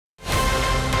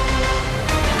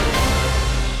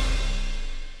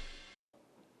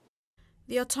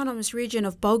The autonomous region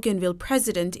of Bougainville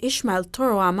President Ishmael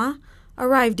Toroama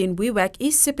arrived in Wewak,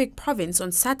 East Sepik Province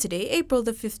on Saturday, April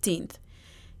the 15th.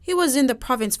 He was in the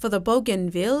province for the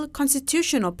Bougainville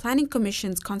Constitutional Planning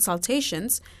Commission's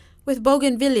consultations with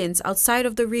Bougainvilleans outside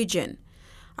of the region.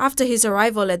 After his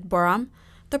arrival at Boram,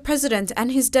 the president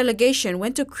and his delegation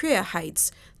went to Krea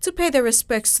Heights to pay their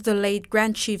respects to the late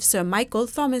Grand Chief Sir Michael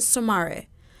Thomas Somare.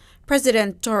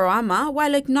 President Toroama,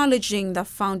 while acknowledging the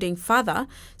founding father,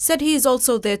 said he is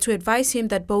also there to advise him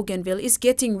that Bougainville is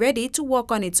getting ready to walk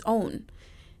on its own.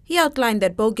 He outlined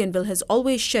that Bougainville has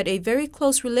always shared a very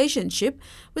close relationship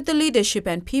with the leadership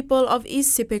and people of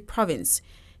East Sepik Province.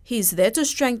 He is there to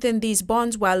strengthen these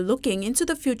bonds while looking into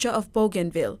the future of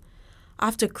Bougainville.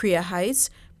 After Krea Heights,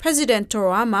 President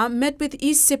Toroama met with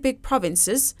East Sepik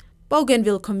Province's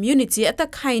Bougainville community at the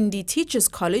Kaindi Teachers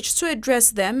College to address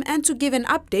them and to give an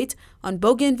update on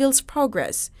Bougainville's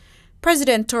progress.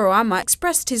 President Toroama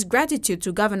expressed his gratitude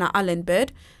to Governor Allen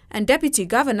Bird and Deputy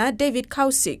Governor David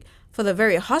Kausik for the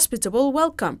very hospitable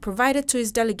welcome provided to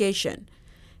his delegation.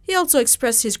 He also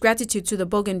expressed his gratitude to the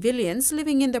Bougainvilleans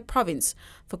living in the province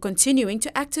for continuing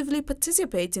to actively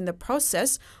participate in the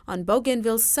process on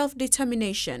Bougainville's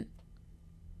self-determination.